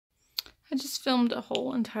I just filmed a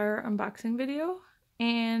whole entire unboxing video,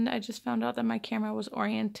 and I just found out that my camera was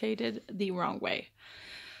orientated the wrong way.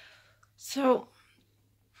 So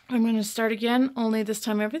I'm going to start again, only this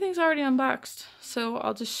time everything's already unboxed. So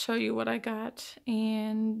I'll just show you what I got,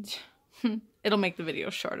 and it'll make the video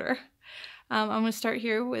shorter. I'm going to start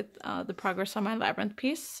here with the progress on my labyrinth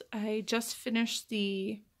piece. I just finished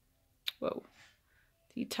the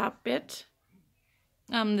top bit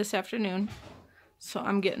this afternoon. So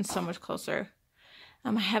I'm getting so much closer.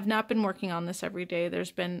 I have not been working on this every day.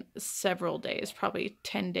 There's been several days, probably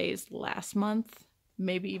 10 days last month,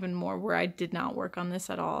 maybe even more, where I did not work on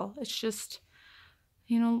this at all. It's just,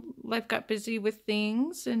 you know, life got busy with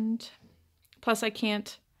things, and plus I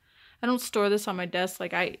don't store this on my desk.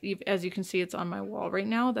 Like as you can see, it's on my wall right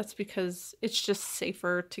now. That's because it's just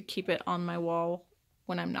safer to keep it on my wall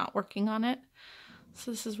when I'm not working on it.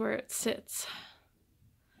 So this is where it sits.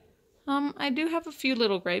 I do have a few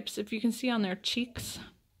little gripes. If you can see on their cheeks,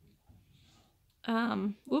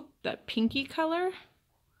 that pinky color,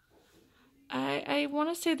 I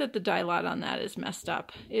want to say that the dye lot on that is messed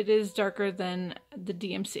up. It is darker than the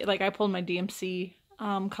DMC. Like, I pulled my DMC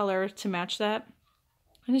color to match that,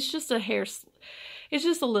 and it's just it's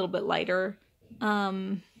just a little bit lighter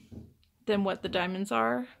than what the diamonds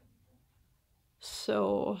are.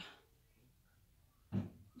 So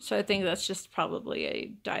I think that's just probably a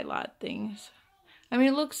dye lot thing. I mean,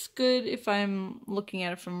 it looks good if I'm looking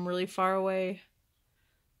at it from really far away,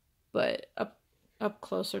 but up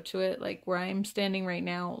closer to it, like where I'm standing right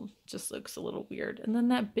now, just looks a little weird. And then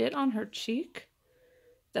that bit on her cheek,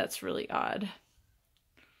 that's really odd.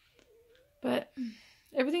 But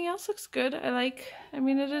everything else looks good. I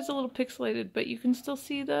mean, it is a little pixelated, but you can still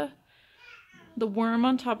see the worm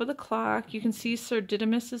on top of the clock. You can see Sir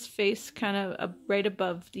Didymus's face kind of right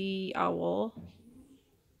above the owl.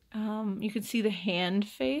 You can see the hand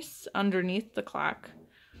face underneath the clock,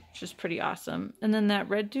 which is pretty awesome. And then that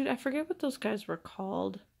red dude, I forget what those guys were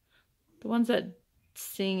called. The ones that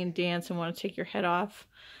sing and dance and want to take your head off.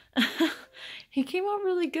 He came out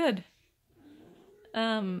really good.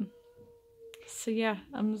 So yeah,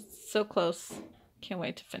 I'm so close. Can't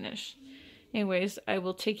wait to finish. Anyways, I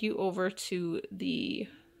will take you over to the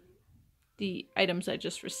items I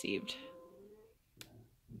just received.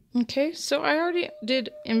 Okay, so I already did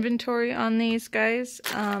inventory on these guys,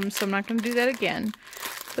 so I'm not going to do that again.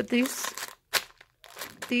 But these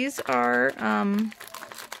are,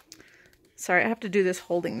 sorry, I have to do this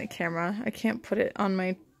holding the camera. I can't put it on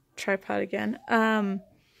my tripod again. So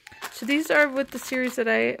these are with the series that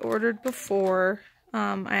I ordered before.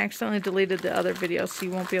 I accidentally deleted the other video, so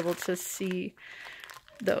you won't be able to see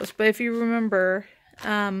those. But if you remember,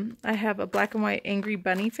 I have a black and white angry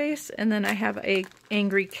bunny face, and then I have a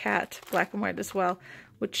angry cat black and white as well,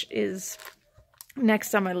 which is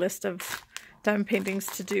next on my list of diamond paintings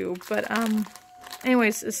to do. But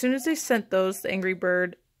anyways, as soon as they sent those, the angry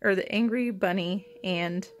bird, or the angry bunny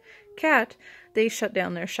and cat, they shut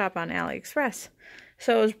down their shop on AliExpress.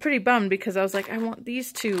 So I was pretty bummed because I was like, I want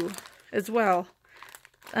these two as well.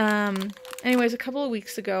 Anyways, a couple of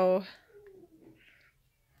weeks ago,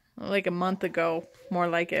 like a month ago, more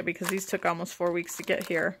like it, because these took almost 4 weeks to get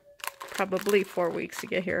here. Probably 4 weeks to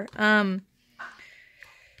get here. I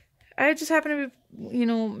just happened to be, you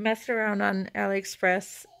know, messing around on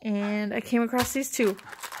AliExpress, and I came across these two,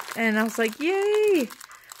 and I was like, yay!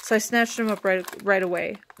 So I snatched them up right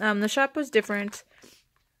away. The shop was different.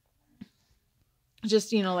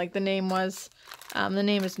 Just, you know, like the name was, the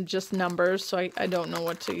name is just numbers, so I don't know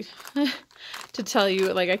what to to tell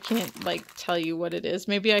you. Like, I can't, like, tell you what it is.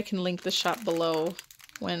 Maybe I can link the shop below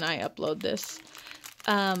when I upload this.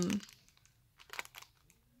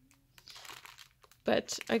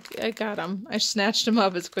 But I got them. I snatched them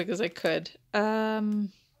up as quick as I could. What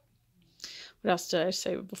else did I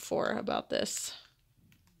say before about this?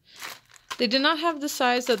 They did not have the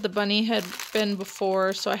size that the bunny had been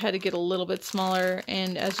before, so I had to get a little bit smaller,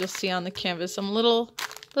 and as you'll see on the canvas, I'm a little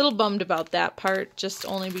bummed about that part, just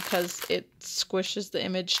only because it squishes the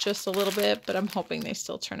image just a little bit, but I'm hoping they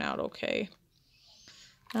still turn out okay.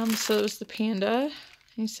 So there's the panda.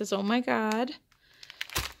 He says, oh my god.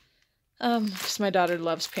 Because my daughter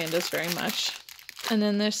loves pandas very much. And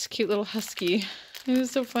then this cute little husky. It was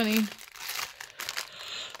so funny.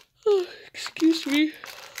 Oh, excuse me.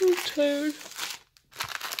 I'm tired.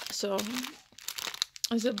 So,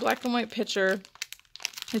 it's a black and white picture.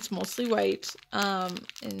 It's mostly white,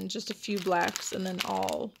 and just a few blacks, and then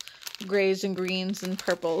all grays and greens and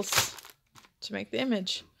purples to make the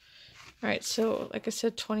image. Alright, so, like I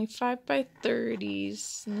said, 25 by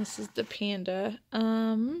 30s, and this is the panda.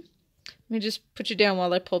 Let me just put you down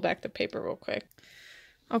while I pull back the paper real quick.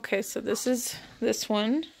 Okay, so this is this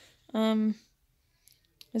one.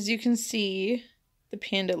 As you can see, the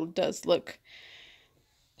panda does look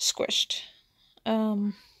squished.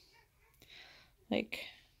 Like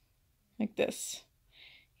this.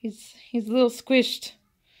 He's a little squished.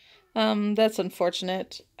 That's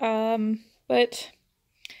unfortunate. But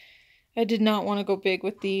I did not want to go big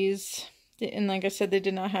with these. And like I said, they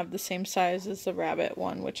did not have the same size as the rabbit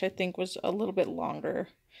one, which I think was a little bit longer.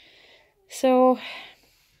 So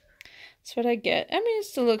that's what I get. I mean, it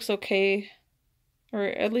still looks okay. Or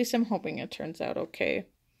at least I'm hoping it turns out okay.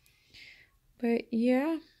 But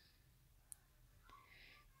yeah.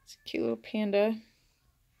 It's a cute little panda.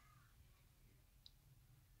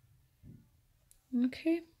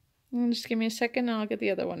 Okay. Just give me a second and I'll get the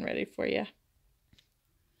other one ready for you.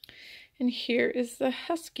 And here is the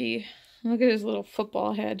Husky. Look at his little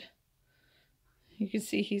football head. You can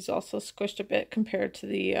see he's also squished a bit compared to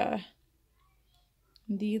the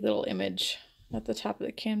little image at the top of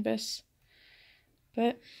the canvas.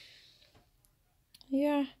 But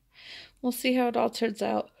yeah, we'll see how it all turns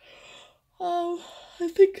out. I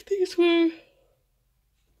think these were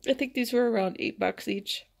around $8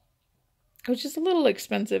 each, which is a little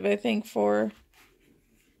expensive, I think, for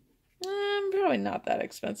probably not that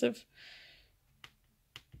expensive.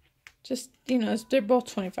 Just, you know, they're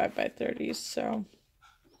both 25 by 30s, so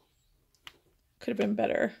could have been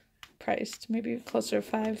better priced, maybe closer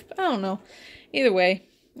to $5, but I don't know. Either way,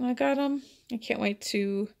 I got them. I can't wait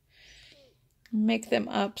to make them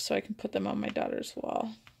up so I can put them on my daughter's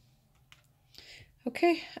wall.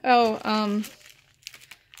 Okay. Oh,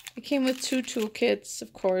 it came with 2 toolkits,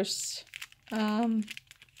 of course. You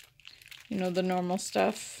know, the normal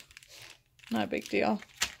stuff. Not a big deal.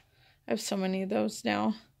 I have so many of those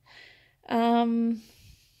now. When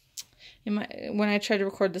I tried to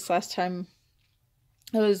record this last time,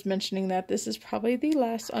 I was mentioning that this is probably the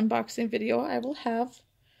last unboxing video I will have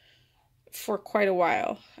for quite a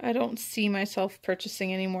while. I don't see myself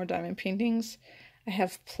purchasing any more diamond paintings. I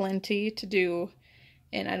have plenty to do,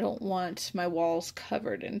 and I don't want my walls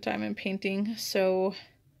covered in diamond painting, so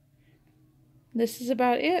this is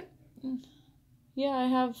about it. Yeah, I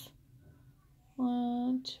have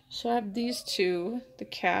so I have these 2, the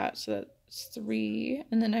cat, so that's 3,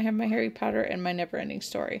 and then I have my Harry Potter and my Never-Ending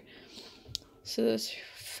Story. So there's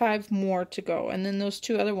 5 more to go, and then those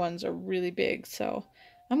 2 other ones are really big, so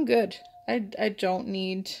I'm good. I don't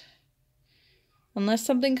need, unless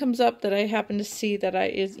something comes up that I happen to see that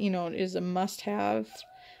is a must-have.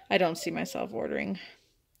 I don't see myself ordering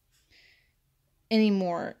any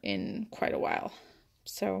more in quite a while.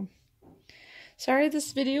 So sorry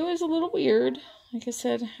this video is a little weird. Like I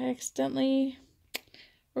said, I accidentally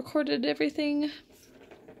recorded everything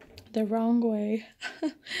the wrong way.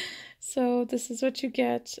 So this is what you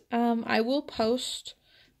get. I will post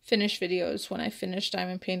finished videos when I finish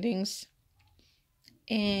diamond paintings.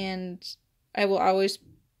 And I will always,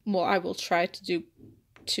 well, I will try to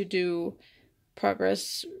do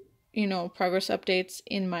progress, progress updates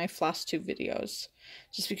in my floss tube videos.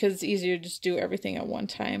 Just because it's easier to just do everything at one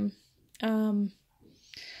time.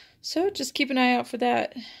 So just keep an eye out for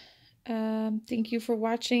that. Thank you for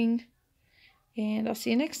watching, and I'll see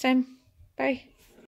you next time. Bye.